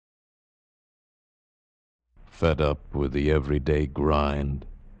fed up with the everyday grind?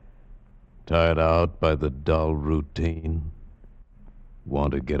 Tired out by the dull routine?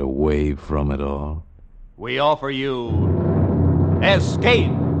 Want to get away from it all? We offer you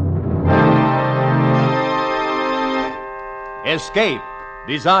Escape. Escape,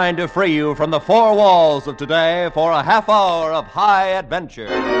 designed to free you from the four walls of today for a half hour of high adventure.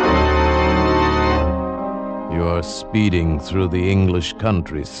 You are speeding through the English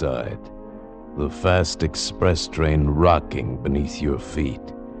countryside, the fast express train rocking beneath your feet.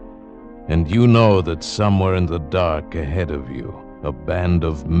 And you know that somewhere in the dark ahead of you, a band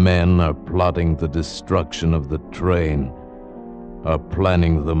of men are plotting the destruction of the train, are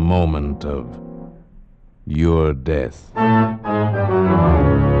planning the moment of your death.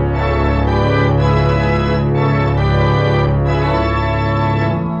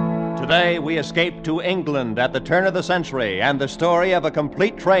 Today we escape to England at the turn of the century and the story of a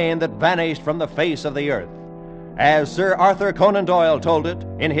complete train that vanished from the face of the earth. As Sir Arthur Conan Doyle told it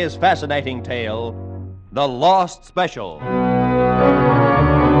in his fascinating tale, The Lost Special.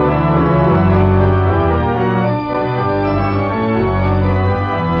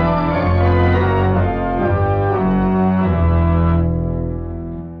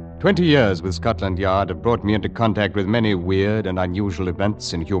 "20 years with Scotland Yard have brought me into contact with many weird and unusual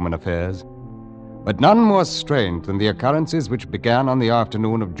events in human affairs, but none more strange than the occurrences which began on the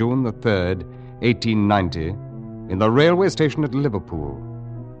afternoon of June the 3rd, 1890, in the railway station at Liverpool.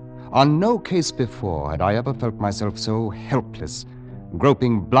 On no case before had I ever felt myself so helpless,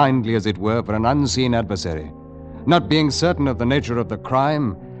 groping blindly, as it were, for an unseen adversary, not being certain of the nature of the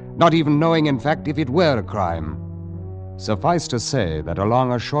crime, not even knowing, in fact, if it were a crime. Suffice to say that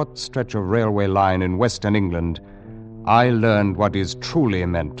along a short stretch of railway line in Western England, I learned what is truly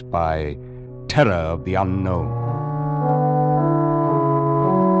meant by terror of the unknown.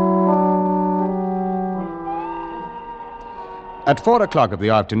 At 4 o'clock of the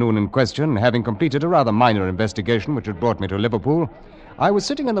afternoon in question, having completed a rather minor investigation which had brought me to Liverpool, I was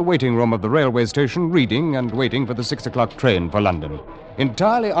sitting in the waiting room of the railway station reading and waiting for the 6 o'clock train for London,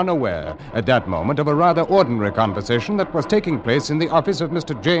 entirely unaware at that moment of a rather ordinary conversation that was taking place in the office of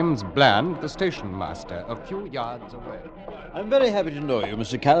Mr. James Bland, the station master, a few yards away. I'm very happy to know you,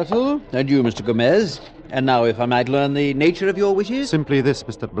 Mr. Carroll, and you, Mr. Gomez. And now, if I might learn the nature of your wishes? Simply this,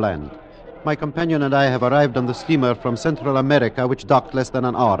 Mr. Bland. My companion and I have arrived on the steamer from Central America, which docked less than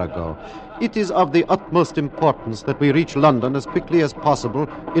an hour ago. It is of the utmost importance that we reach London as quickly as possible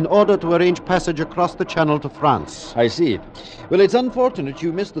in order to arrange passage across the Channel to France. I see. Well, it's unfortunate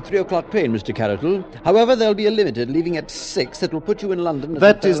you missed the 3 o'clock train, Mr. Carroll. However, there'll be a limited leaving at 6 that will put you in London.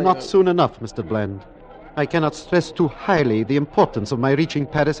 That is not soon enough, Mr. Bland. I cannot stress too highly the importance of my reaching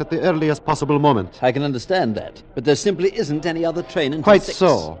Paris at the earliest possible moment. I can understand that, but there simply isn't any other train until Quite 6.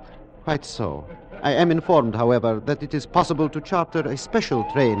 Quite so. I am informed, however, that it is possible to charter a special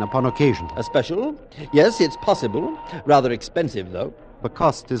train upon occasion. A special? Yes, it's possible. Rather expensive, though. The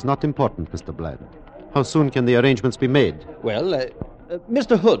cost is not important, Mr. Bland. How soon can the arrangements be made? Well,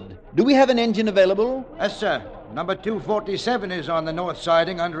 Mr. Hood, do we have an engine available? Yes, sir. Number 247 is on the north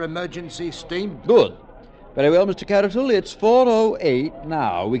siding under emergency steam. Good. Very well, Mr. Carroll. It's 4:08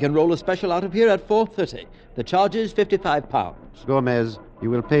 now. We can roll a special out of here at 4:30. The charge is £55. Gomez, you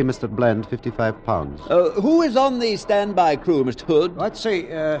will pay Mr. Bland £55. Who is on the standby crew, Mr. Hood? Let's see.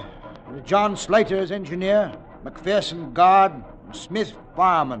 John Slater is engineer, McPherson guard, Smith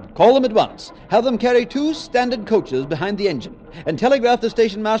fireman. Call them at once. Have them carry 2 standard coaches behind the engine, and telegraph the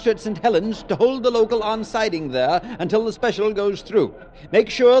station master at St. Helens to hold the local on siding there until the special goes through. Make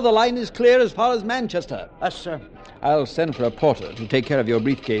sure the line is clear as far as Manchester. Yes, sir. I'll send for a porter to take care of your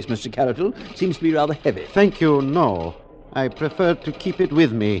briefcase, Mr. Carroll. Seems to be rather heavy. Thank you, no. I prefer to keep it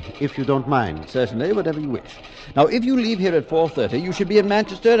with me, if you don't mind. Certainly, whatever you wish. Now, if you leave here at 4:30, you should be in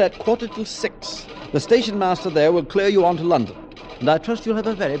Manchester at 6:15. The station master there will clear you on to London, and I trust you'll have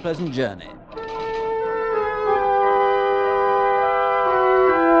a very pleasant journey.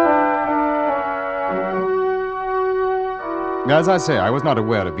 As I say, I was not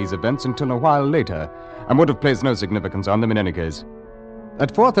aware of these events until a while later, and would have placed no significance on them in any case.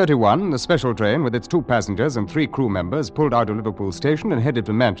 At 4:31, the special train with its 2 passengers and 3 crew members pulled out of Liverpool station and headed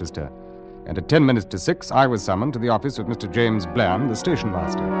for Manchester. And at 10 minutes to 6, I was summoned to the office of Mr. James Bland, the station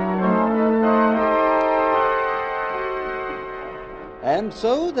master. And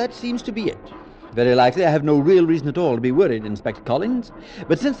so that seems to be it. Very likely I have no real reason at all to be worried, Inspector Collins.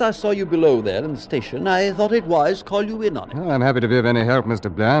 But since I saw you below there in the station, I thought it wise to call you in on it. Well, I'm happy to be of any help,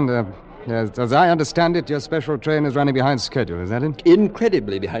 Mr. Bland. Yes, as I understand it, your special train is running behind schedule, is that it?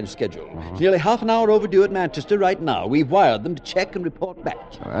 Incredibly behind schedule. It's nearly half an hour overdue at Manchester right now. We've wired them to check and report back.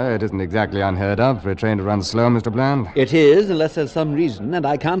 Well, it isn't exactly unheard of for a train to run slow, Mr. Bland. It is, unless there's some reason, and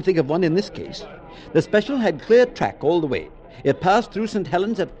I can't think of one in this case. The special had clear track all the way. It passed through St.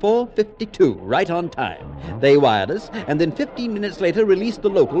 Helens at 4:52, right on time. They wired us, and then 15 minutes later released the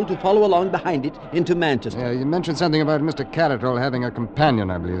local to follow along behind it into Manchester. You mentioned something about Mr. Catterall having a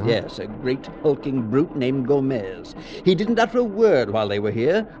companion, I believe. Yes, a great hulking brute named Gomez. He didn't utter a word while they were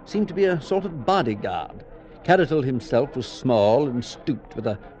here. Seemed to be a sort of bodyguard. Catterall himself was small and stooped, with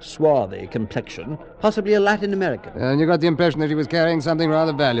a swarthy complexion, possibly a Latin American. And you got the impression that he was carrying something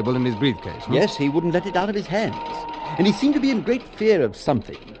rather valuable in his briefcase. Yes, he wouldn't let it out of his hands. And he seemed to be in great fear of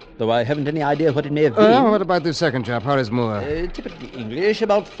something, though I haven't any idea what it may have been. What about this second chap, Horace Moore? Typically English,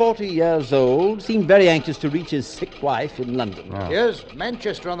 about 40 years old, seemed very anxious to reach his sick wife in London. Here's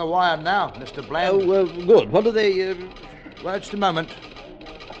Manchester on the wire now, Mr. Bland. Good. What do they... Well, just a moment.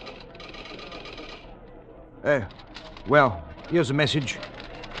 Well, here's a message.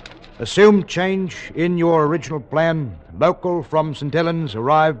 Assumed change in your original plan. Local from St. Helens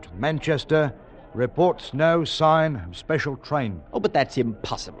arrived Manchester. Reports no sign of special train. Oh, but that's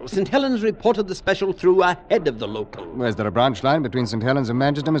impossible. St. Helens reported the special through ahead of the local. Is there a branch line between St. Helens and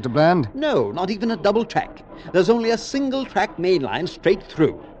Manchester, Mr. Bland? No, not even a double track. There's only a single track main line straight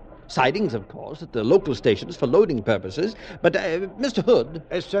through. Sidings, of course, at the local stations for loading purposes. But, Mr. Hood...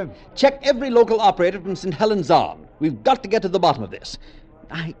 Yes, sir? Check every local operator from St. Helens on. We've got to get to the bottom of this.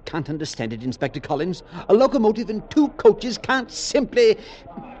 I can't understand it, Inspector Collins. A locomotive and 2 coaches can't simply...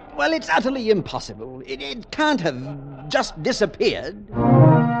 Well, it's utterly impossible. It can't have just disappeared.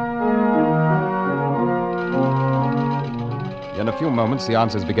 In a few moments, the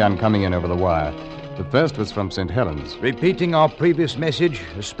answers began coming in over the wire. The first was from St. Helens. Repeating our previous message,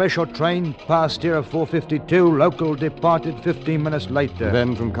 a special train passed here at 4:52. Local departed 15 minutes later.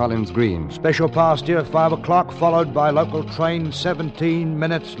 Then from Collins Green. Special passed here at 5 o'clock, followed by local train 17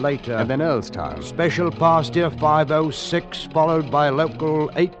 minutes later. And then Earlstown. Special passed here 5:06, followed by local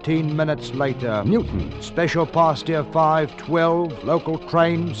 18 minutes later. Newton. Special passed here 5:12, local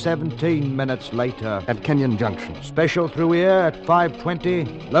train 17 minutes later. At Kenyon Junction. Special through here at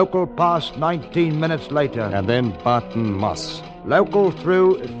 5:20, local passed 19 minutes later. And then Barton Moss. Local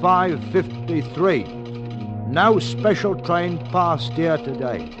through at 5:53. No special train passed here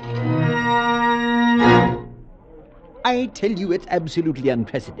today. I tell you, it's absolutely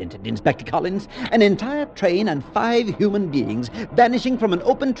unprecedented, Inspector Collins. An entire train and 5 human beings vanishing from an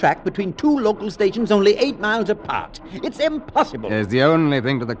open track between 2 local stations only 8 miles apart. It's impossible. There's the only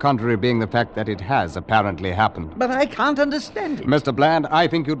thing to the contrary being the fact that it has apparently happened. But I can't understand it. Mr. Bland, I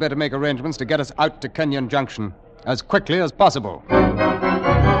think you'd better make arrangements to get us out to Kenyon Junction as quickly as possible.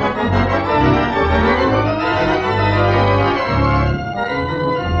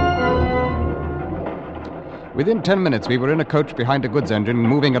 Within 10 minutes, we were in a coach behind a goods engine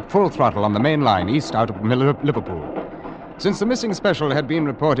moving at full throttle on the main line east out of Liverpool. Since the missing special had been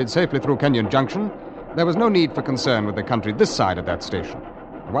reported safely through Kenyon Junction, there was no need for concern with the country this side of that station.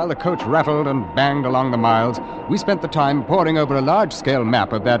 While the coach rattled and banged along the miles, we spent the time poring over a large-scale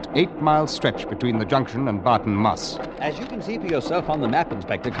map of that 8-mile stretch between the junction and Barton Moss. As you can see for yourself on the map,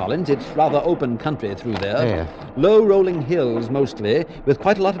 Inspector Collins, it's rather open country through there. Yeah. Low rolling hills mostly, with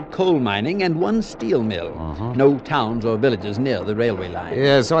quite a lot of coal mining and 1 steel mill. No towns or villages near the railway line.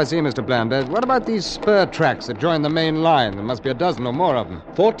 Yes, so I see, Mr. Bland. What about these spur tracks that join the main line? There must be a dozen or more of them.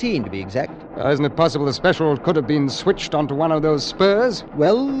 14 to be exact. Isn't it possible the special could have been switched onto one of those spurs?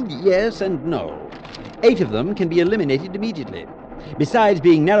 Well, yes and no. 8 of them can be eliminated immediately. Besides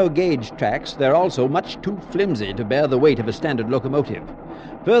being narrow-gauge tracks, they're also much too flimsy to bear the weight of a standard locomotive.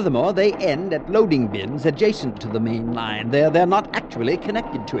 Furthermore, they end at loading bins adjacent to the main line. They're not actually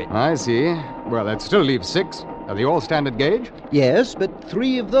connected to it. I see. Well, that still leaves 6. Are they all standard gauge? Yes, but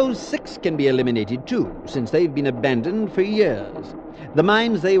 3 of those 6 can be eliminated too, since they've been abandoned for years. The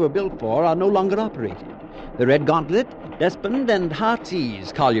mines they were built for are no longer operated. The Red Gauntlet, Despond, and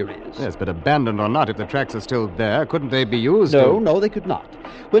Heartsease collieries. Yes, but abandoned or not, if the tracks are still there, couldn't they be used? No, they could not.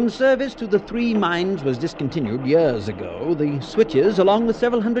 When service to the 3 mines was discontinued years ago, the switches, along with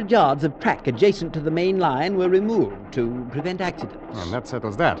several hundred yards of track adjacent to the main line, were removed to prevent accidents. And that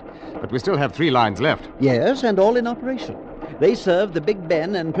settles that. But we still have 3 lines left. Yes, and all in operation. They serve the Big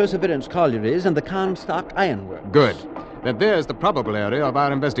Ben and Perseverance collieries and the Carnstock ironworks. Good. Then there's the probable area of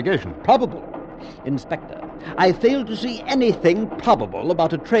our investigation. Probable. Inspector, I fail to see anything probable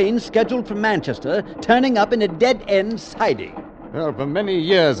about a train scheduled for Manchester turning up in a dead-end siding. Well, for many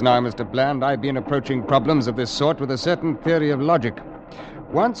years now, Mr. Bland, I've been approaching problems of this sort with a certain theory of logic.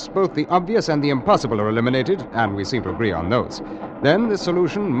 Once both the obvious and the impossible are eliminated, and we seem to agree on those, then the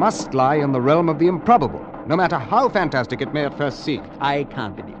solution must lie in the realm of the improbable, no matter how fantastic it may at first seem. I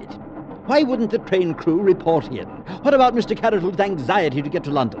can't believe it. Why wouldn't the train crew report in? What about Mr. Carroll's anxiety to get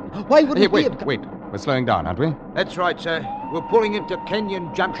to London? Why wouldn't Hey, he wait. We're slowing down, aren't we? That's right, sir. We're pulling into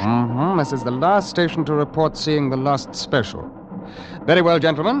Kenyon Junction. Mm-hmm. This is the last station to report seeing the Lost Special. Very well,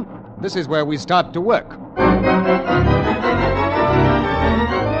 gentlemen. This is where we start to work.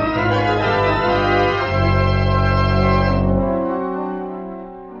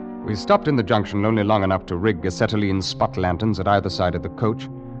 We stopped in the junction only long enough to rig acetylene spot lanterns at either side of the coach,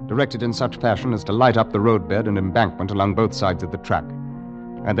 directed in such fashion as to light up the roadbed and embankment along both sides of the track.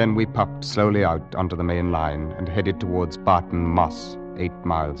 And then we puffed slowly out onto the main line and headed towards Barton Moss, 8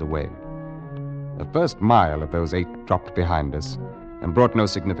 miles away. The first mile of those 8 dropped behind us and brought no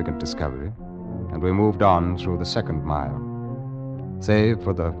significant discovery, and we moved on through the second mile. Save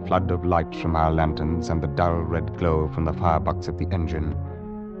for the flood of light from our lanterns and the dull red glow from the firebox of the engine,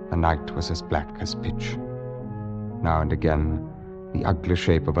 the night was as black as pitch. Now and again, the ugly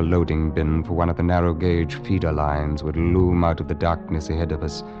shape of a loading bin for one of the narrow-gauge feeder lines would loom out of the darkness ahead of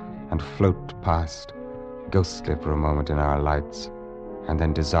us and float past, ghostly for a moment in our lights, and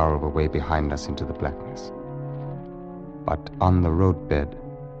then dissolve away behind us into the blackness. But on the roadbed,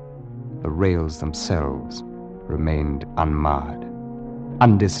 the rails themselves remained unmarred,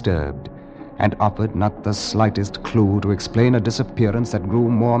 undisturbed, and offered not the slightest clue to explain a disappearance that grew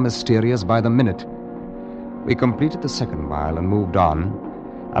more mysterious by the minute. We completed the second mile and moved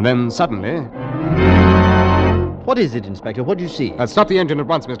on, and then suddenly... What is it, Inspector? What do you see? Stop the engine at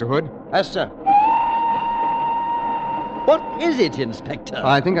once, Mr. Hood. Yes, sir. What is it, Inspector?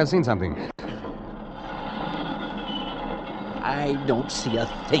 I think I've seen something. I don't see a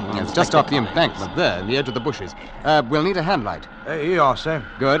thing, It's Inspector. just off the embankment there, in the edge of the bushes. We'll need a hand light. Here you are, sir.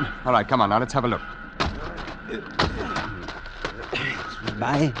 Good. All right, come on now, let's have a look.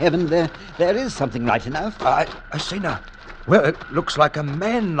 By heaven, there is something right enough. I see now. Well, it looks like a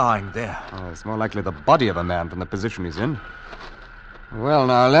man lying there. Oh, it's more likely the body of a man from the position he's in. Well,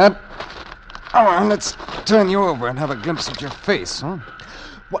 now, lad. Come on, let's turn you over and have a glimpse at your face, huh?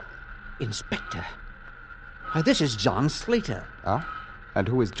 What? Inspector? Why, this is John Slater. Ah? And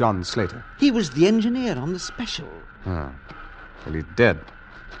who is John Slater? He was the engineer on the special. Oh. Well, he's dead.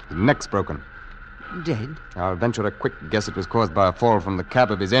 His neck's broken. Dead? I'll venture a quick guess it was caused by a fall from the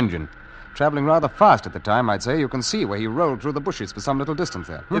cab of his engine. Traveling rather fast at the time, I'd say. You can see where he rolled through the bushes for some little distance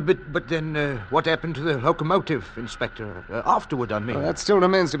there. But then what happened to the locomotive, Inspector? Afterward, I mean. Well, that still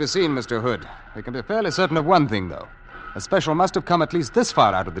remains to be seen, Mr. Hood. We can be fairly certain of one thing, though. A special must have come at least this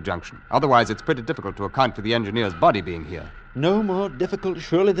far out of the junction. Otherwise, it's pretty difficult to account for the engineer's body being here. No more difficult,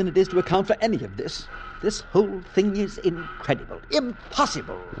 surely, than it is to account for any of this. This whole thing is incredible.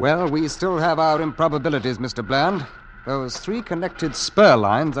 Impossible. Well, we still have our improbabilities, Mr. Bland. Those 3 connected spur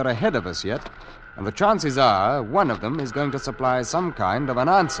lines are ahead of us yet, and the chances are one of them is going to supply some kind of an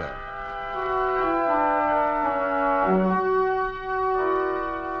answer.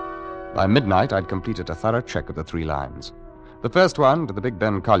 By midnight, I'd completed a thorough check of the 3 lines. The first one, to the Big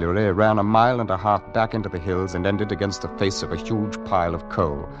Ben colliery, ran 1.5 miles back into the hills and ended against the face of a huge pile of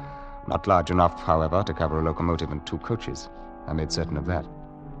coal. Not large enough, however, to cover a locomotive and 2 coaches. I made certain of that.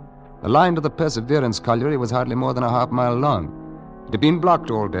 The line to the Perseverance colliery was hardly more than 1/2 mile long. It had been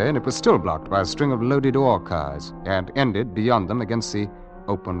blocked all day, and it was still blocked by a string of loaded ore cars, and ended beyond them against the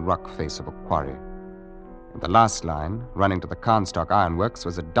open rock face of a quarry. And the last line, running to the Carnstock Ironworks,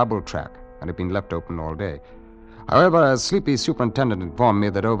 was a double track, and had been left open all day. However, a sleepy superintendent informed me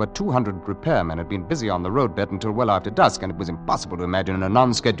that over 200 repairmen had been busy on the roadbed until well after dusk, and it was impossible to imagine a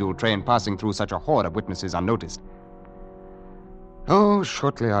non-scheduled train passing through such a horde of witnesses unnoticed. Oh,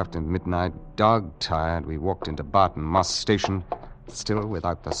 shortly after midnight, dog-tired, we walked into Barton Moss Station, still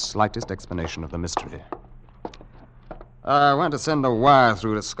without the slightest explanation of the mystery. I want to send a wire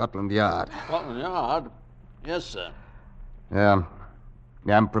through to Scotland Yard. Scotland Yard? Yes, sir. Yeah.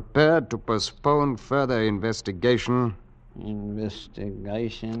 I'm prepared to postpone further investigation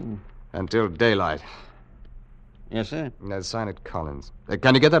Investigation? until daylight. Yes, sir. Sign it, Collins.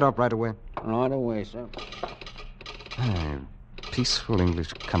 Can you get that up right away? Right away, sir. Peaceful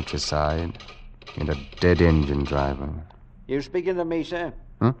English countryside and a dead engine driver. You speaking to me, sir?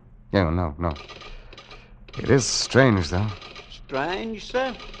 Huh? Yeah, no. It is strange, though. Strange,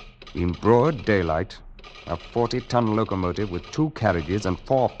 sir? In broad daylight, a 40-ton locomotive with 2 carriages and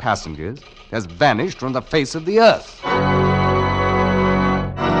 4 passengers has vanished from the face of the earth.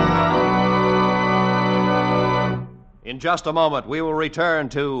 In just a moment, we will return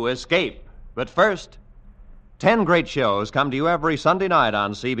to Escape. But first, 10 great shows come to you every Sunday night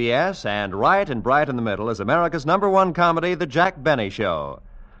on CBS, and right and bright in the middle is America's #1 comedy, The Jack Benny Show.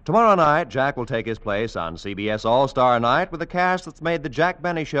 Tomorrow night, Jack will take his place on CBS All-Star Night with a cast that's made The Jack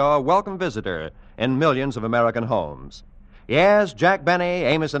Benny Show a welcome visitor in millions of American homes. Yes, Jack Benny,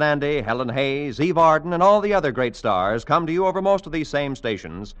 Amos and Andy, Helen Hayes, Eve Arden, and all the other great stars come to you over most of these same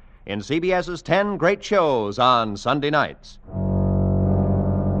stations in CBS's 10 great shows on Sunday nights.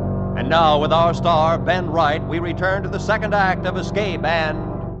 And now, with our star, Ben Wright, we return to the second act of Escape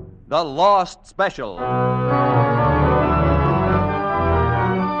and The Lost Special.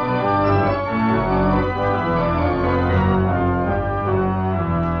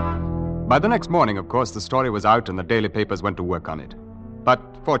 By the next morning, of course, the story was out and the daily papers went to work on it. But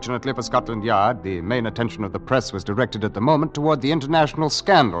fortunately for Scotland Yard, the main attention of the press was directed at the moment toward the international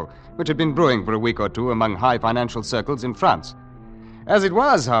scandal, which had been brewing for a week or two among high financial circles in France. As it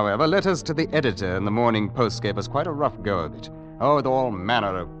was, however, letters to the editor in the Morning Post gave us quite a rough go of it. Oh, with all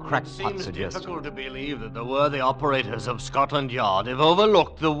manner of crackpot suggestions. It seems difficult to believe that the worthy operators of Scotland Yard have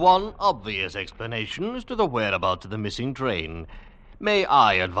overlooked the one obvious explanation as to the whereabouts of the missing train. May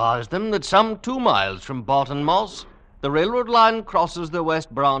I advise them that some 2 miles from Barton Moss, the railroad line crosses the West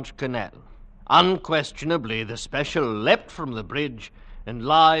Branch Canal. Unquestionably, the special leapt from the bridge and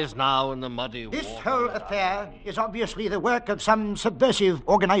lies now in the muddy water. This whole affair is obviously the work of some subversive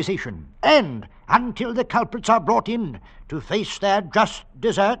organization. And until the culprits are brought in to face their just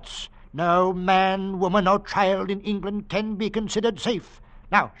deserts, no man, woman, or child in England can be considered safe.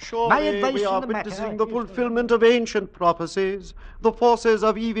 Now, my advice we are in the matter witnessing the fulfillment of ancient prophecies. The forces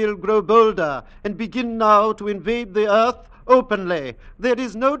of evil grow bolder and begin now to invade the earth openly. There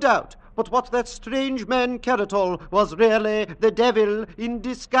is no doubt but what that strange man Caratol was really the devil in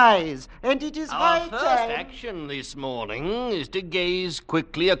disguise, and it is high Our first time... action this morning is to gaze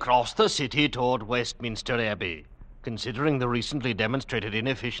quickly across the city toward Westminster Abbey. Considering the recently demonstrated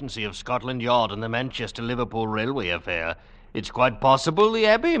inefficiency of Scotland Yard and the Manchester-Liverpool railway affair, it's quite possible the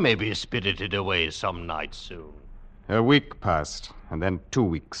Abbey may be spirited away some night soon. A week passed, and then 2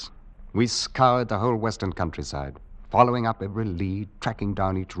 weeks. We scoured the whole western countryside, following up every lead, tracking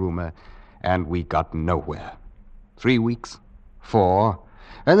down each rumor, and we got nowhere. 3 weeks, 4,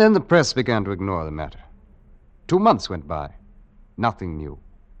 and then the press began to ignore the matter. 2 months went by. Nothing new.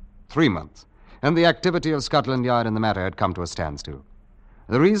 3 months, and the activity of Scotland Yard in the matter had come to a standstill.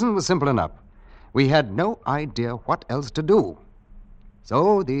 The reason was simple enough. We had no idea what else to do.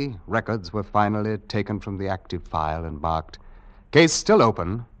 So the records were finally taken from the active file and marked, "Case still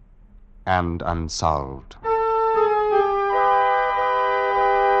open and unsolved."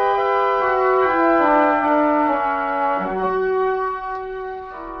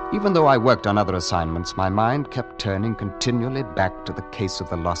 Even though I worked on other assignments, my mind kept turning continually back to the case of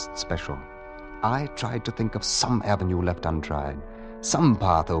the Lost Special. I tried to think of some avenue left untried, some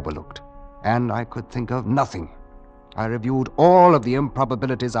path overlooked, and I could think of nothing. I reviewed all of the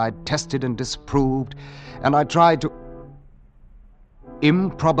improbabilities I'd tested and disproved, and I tried to...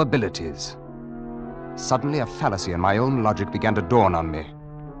 Improbabilities. Suddenly a fallacy in my own logic began to dawn on me.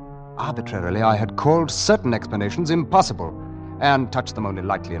 Arbitrarily, I had called certain explanations impossible, and touched them only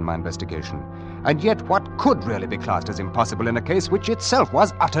lightly in my investigation. And yet, what could really be classed as impossible in a case which itself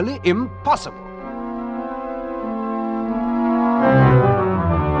was utterly impossible?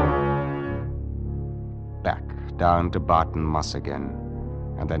 Back down to Barton Moss again,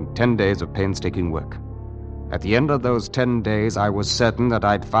 and then 10 days of painstaking work. At the end of those 10 days, I was certain that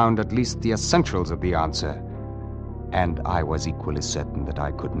I'd found at least the essentials of the answer, and I was equally certain that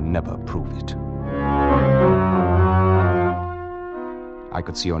I could never prove it. I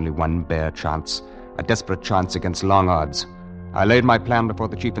could see only one bare chance, a desperate chance against long odds. I laid my plan before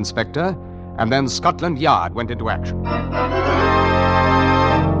the chief inspector, and then Scotland Yard went into action.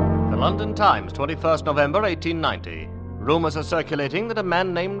 The London Times, 21st November 1890. Rumours are circulating that a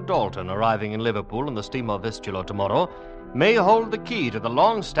man named Dalton, arriving in Liverpool on the steamer Vistula tomorrow, may hold the key to the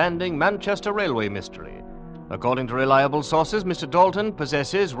long-standing Manchester railway mystery. According to reliable sources, Mr. Dalton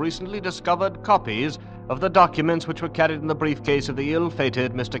possesses recently discovered copies of the documents which were carried in the briefcase of the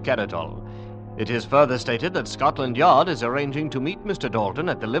ill-fated Mr. Caratol. It is further stated that Scotland Yard is arranging to meet Mr. Dalton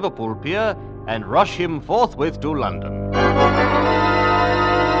at the Liverpool pier and rush him forthwith to London.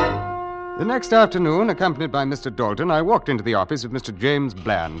 The next afternoon, accompanied by Mr. Dalton, I walked into the office of Mr. James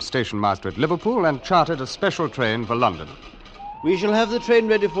Bland, station master at Liverpool, and chartered a special train for London. We shall have the train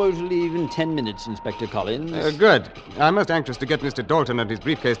ready for you to leave in 10 minutes, Inspector Collins. Good. I'm most anxious to get Mr. Dalton and his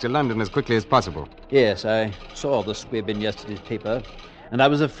briefcase to London as quickly as possible. Yes, I saw the squib in yesterday's paper, and I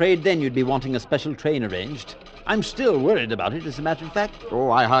was afraid then you'd be wanting a special train arranged. I'm still worried about it, as a matter of fact.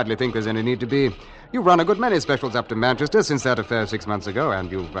 Oh, I hardly think there's any need to be. You've run a good many specials up to Manchester since that affair 6 months ago,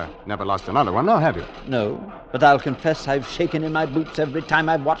 and you've never lost another one, now have you? No, but I'll confess I've shaken in my boots every time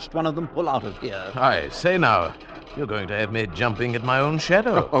I've watched one of them pull out of here. I say now, you're going to have me jumping at my own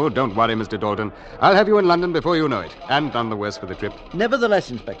shadow. Oh, don't worry, Mr. Dalton. I'll have you in London before you know it, and none the worse for the trip.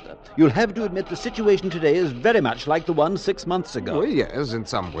 Nevertheless, Inspector, you'll have to admit the situation today is very much like the one 6 months ago. Well, yes, in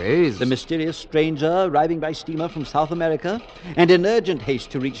some ways. The mysterious stranger arriving by steamer from South America and in urgent haste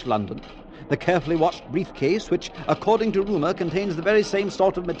to reach London. The carefully watched briefcase, which, according to rumor, contains the very same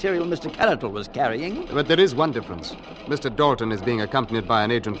sort of material Mr. Carroll was carrying. But there is one difference. Mr. Dalton is being accompanied by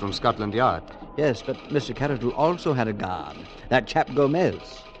an agent from Scotland Yard. Yes, but Mr. Carroll also had a guard, that chap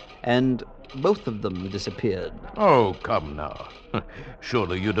Gomez, and both of them disappeared. Oh, come now.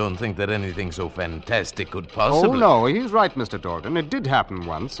 Surely you don't think that anything so fantastic could possibly... Oh, no, he's right, Mr. Dalton. It did happen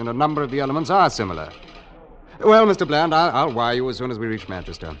once, and a number of the elements are similar. Well, Mr. Bland, I'll wire you as soon as we reach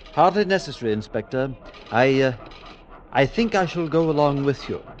Manchester. Hardly necessary, Inspector. I think I shall go along with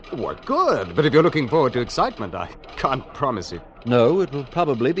you. What good? But if you're looking forward to excitement, I can't promise it. No, it will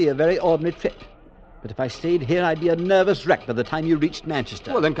probably be a very ordinary trip. But if I stayed here, I'd be a nervous wreck by the time you reached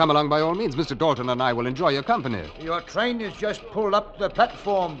Manchester. Well, then come along by all means. Mr. Dalton and I will enjoy your company. Your train has just pulled up the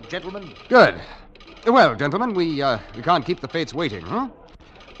platform, gentlemen. Good. Well, gentlemen, we can't keep the fates waiting, huh?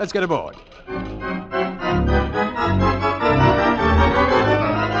 Let's get aboard.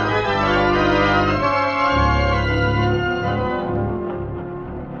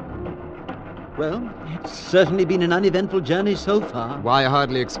 Well, it's certainly been an uneventful journey so far. Why, I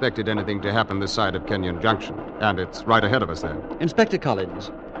hardly expected anything to happen this side of Kenyon Junction. And it's right ahead of us there. Inspector Collins,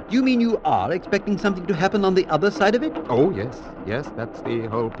 do you mean you are expecting something to happen on the other side of it? Oh, yes. Yes, that's the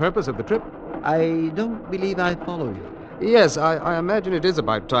whole purpose of the trip. I don't believe I follow you. Yes, I imagine it is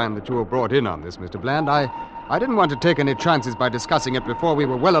about time that you were brought in on this, Mr. Bland. I didn't want to take any chances by discussing it before we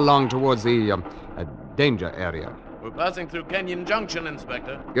were well along towards the danger area. We're passing through Kenyon Junction,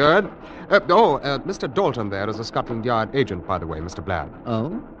 Inspector. Good. Mr. Dalton there is a Scotland Yard agent, by the way, Mr. Bland.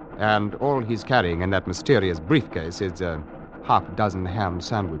 Oh? And all he's carrying in that mysterious briefcase is half a dozen ham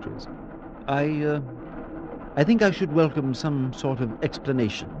sandwiches. I think I should welcome some sort of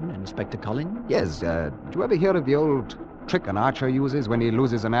explanation, Inspector Collins. Yes, do you ever hear of the old trick an archer uses when he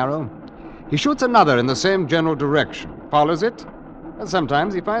loses an arrow? He shoots another in the same general direction, follows it, and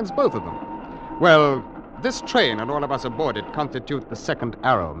sometimes he finds both of them. Well, this train and all of us aboard it constitute the second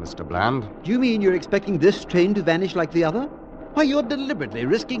arrow, Mr. Bland. Do you mean you're expecting this train to vanish like the other? Why, you're deliberately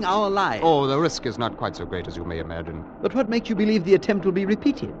risking our lives. Oh, the risk is not quite so great as you may imagine. But what makes you believe the attempt will be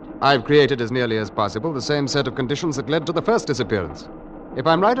repeated? I've created as nearly as possible the same set of conditions that led to the first disappearance. If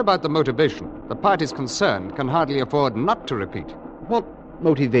I'm right about the motivation, the parties concerned can hardly afford not to repeat. What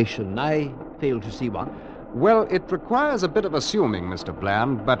motivation? I fail to see one. Well, it requires a bit of assuming, Mr.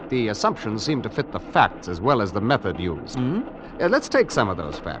 Bland, but the assumptions seem to fit the facts as well as the method used. Let's take some of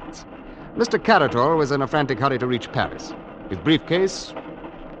those facts. Mr. Carroll was in a frantic hurry to reach Paris. His briefcase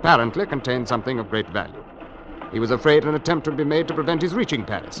apparently contained something of great value. He was afraid an attempt would be made to prevent his reaching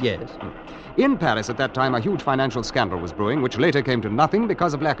Paris. Yes. In Paris at that time, a huge financial scandal was brewing, which later came to nothing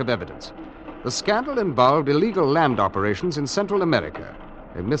because of lack of evidence. The scandal involved illegal land operations in Central America.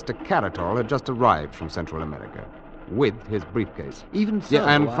 And Mr. Carroll had just arrived from Central America with his briefcase. Even so... Yeah,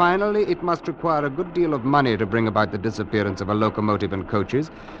 and finally, it must require a good deal of money to bring about the disappearance of a locomotive and coaches,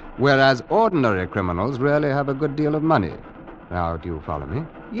 whereas ordinary criminals rarely have a good deal of money. Now, do you follow me?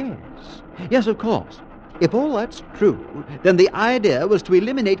 Yes. Yes, of course. If all that's true, then the idea was to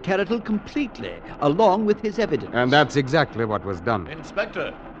eliminate Carroll completely, along with his evidence. And that's exactly what was done.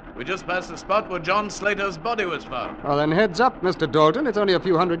 Inspector, we just passed the spot where John Slater's body was found. Well, then heads up, Mr. Dalton. It's only a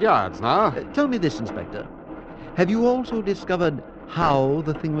few hundred yards now. Tell me this, Inspector. Have you also discovered how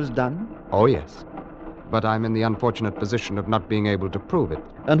the thing was done? Oh, yes. But I'm in the unfortunate position of not being able to prove it.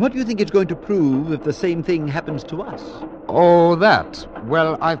 And what do you think it's going to prove if the same thing happens to us? Oh, that.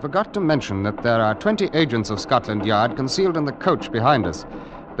 Well, I forgot to mention that there are 20 agents of Scotland Yard concealed in the coach behind us.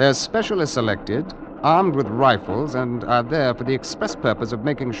 They're specially selected, armed with rifles, and are there for the express purpose of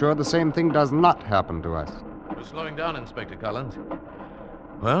making sure the same thing does not happen to us. We're slowing down, Inspector Collins.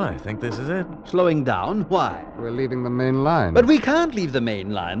 Well, I think this is it. Slowing down? Why? We're leaving the main line. But we can't leave the main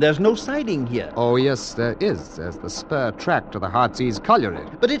line. There's no siding here. Oh, yes, there is. There's the spur track to the Heartsease colliery.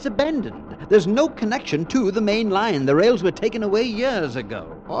 But it's abandoned. There's no connection to the main line. The rails were taken away years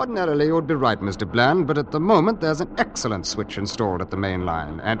ago. Ordinarily, you would be right, Mr. Bland, but at the moment there's an excellent switch installed at the main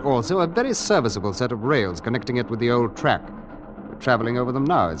line, and also a very serviceable set of rails connecting it with the old track. We're traveling over them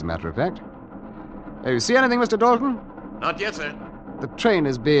now, as a matter of fact. You see anything, Mr. Dalton? Not yet, sir. The train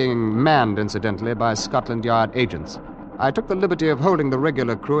is being manned, incidentally, by Scotland Yard agents. I took the liberty of holding the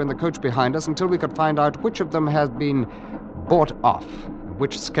regular crew in the coach behind us until we could find out which of them has been bought off,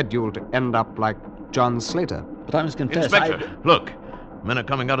 which scheduled to end up like John Slater. But I must confess, Inspector, look. Men are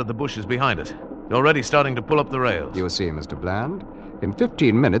coming out of the bushes behind us. They're already starting to pull up the rails. You see, Mr. Bland, in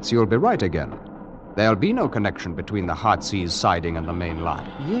 15 minutes you'll be right again. There'll be no connection between the Heartsease siding and the main line.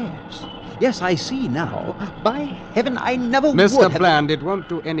 Yes. Yes, I see now. By heaven, I never would Mr. have... Bland, it won't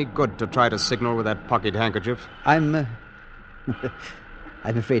do any good to try to signal with that pocket handkerchief. I'm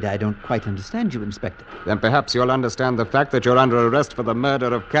afraid I don't quite understand you, Inspector. Then perhaps you'll understand the fact that you're under arrest for the murder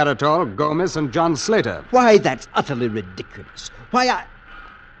of Caratol, Gomez, and John Slater. Why, that's utterly ridiculous. Why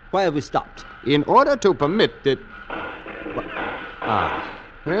have we stopped? In order to permit it...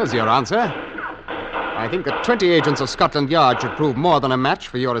 there's your answer. I think that 20 agents of Scotland Yard should prove more than a match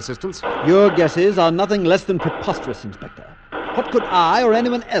for your assistance. Your guesses are nothing less than preposterous, Inspector. What could I or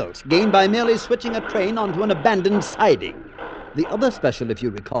anyone else gain by merely switching a train onto an abandoned siding? The other special, if you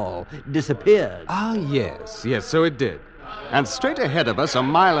recall, disappeared. Yes, so it did. And straight ahead of us, a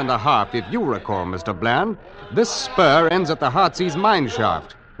mile and a half, if you recall, Mr. Bland, this spur ends at the Heartsease mine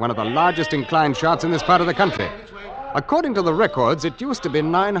shaft, one of the largest inclined shafts in this part of the country. According to the records, it used to be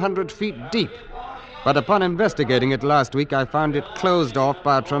 900 feet deep. But upon investigating it last week, I found it closed off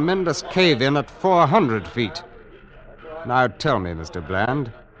by a tremendous cave-in at 400 feet. Now tell me, Mr.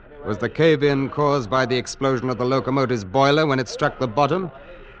 Bland, was the cave-in caused by the explosion of the locomotive's boiler when it struck the bottom?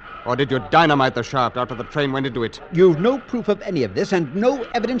 Or did you dynamite the shaft after the train went into it? You've no proof of any of this and no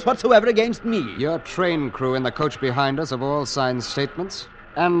evidence whatsoever against me. Your train crew in the coach behind us have all signed statements.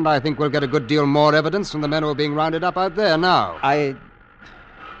 And I think we'll get a good deal more evidence from the men who are being rounded up out there now. I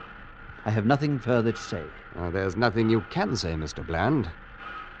have nothing further to say. There's nothing you can say, Mr. Bland.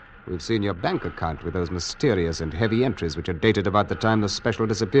 We've seen your bank account with those mysterious and heavy entries which are dated about the time the special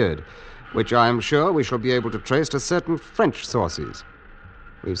disappeared, which I am sure we shall be able to trace to certain French sources.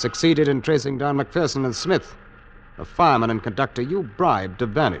 We've succeeded in tracing down McPherson and Smith, the fireman and conductor you bribed to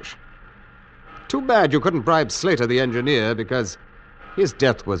vanish. Too bad you couldn't bribe Slater, the engineer, because his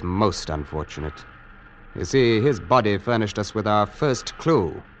death was most unfortunate. You see, his body furnished us with our first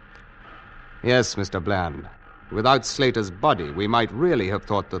clue. Yes, Mr. Bland. Without Slater's body, we might really have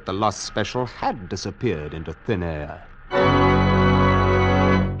thought that the lost special had disappeared into thin air.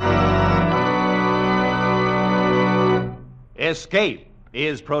 Escape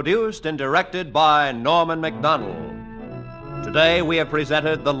is produced and directed by Norman MacDonald. Today we have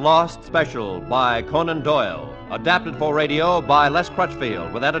presented The Lost Special by Conan Doyle, adapted for radio by Les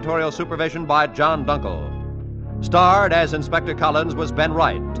Crutchfield, with editorial supervision by John Dunkel. Starred as Inspector Collins was Ben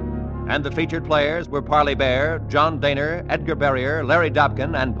Wright, and the featured players were Parley Bear, John Daner, Edgar Berrier, Larry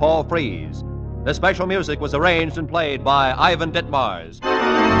Dobkin, and Paul Frees. The special music was arranged and played by Ivan Ditmars.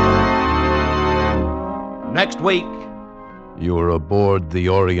 Next week... You're aboard the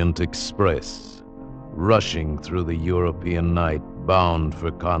Orient Express, rushing through the European night, bound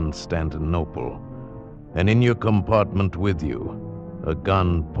for Constantinople. And in your compartment with you, a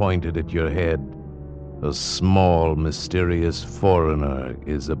gun pointed at your head, a small, mysterious foreigner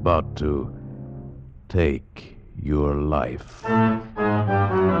is about to take your life.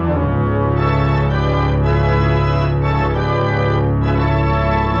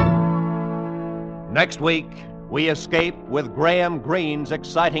 Next week, we escape with Graham Greene's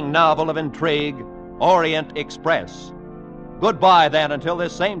exciting novel of intrigue, Orient Express. Goodbye, then, until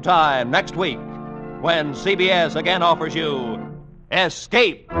this same time next week, when CBS again offers you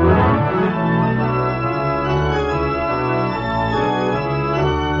Escape.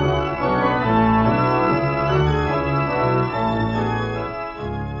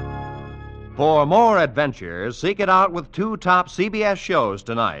 For more adventures, seek it out with two top CBS shows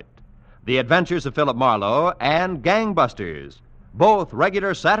tonight. The Adventures of Philip Marlowe and Gangbusters, both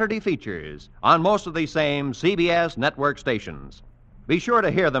regular Saturday features on most of the same CBS network stations. Be sure to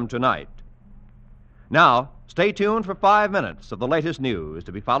hear them tonight. Now, stay tuned for 5 minutes of the latest news,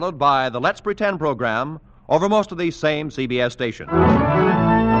 to be followed by the Let's Pretend program over most of these same CBS stations.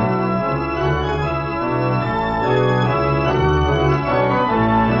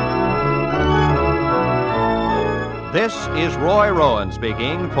 This is Roy Rowan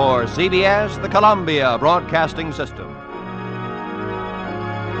speaking for CBS, the Columbia Broadcasting System.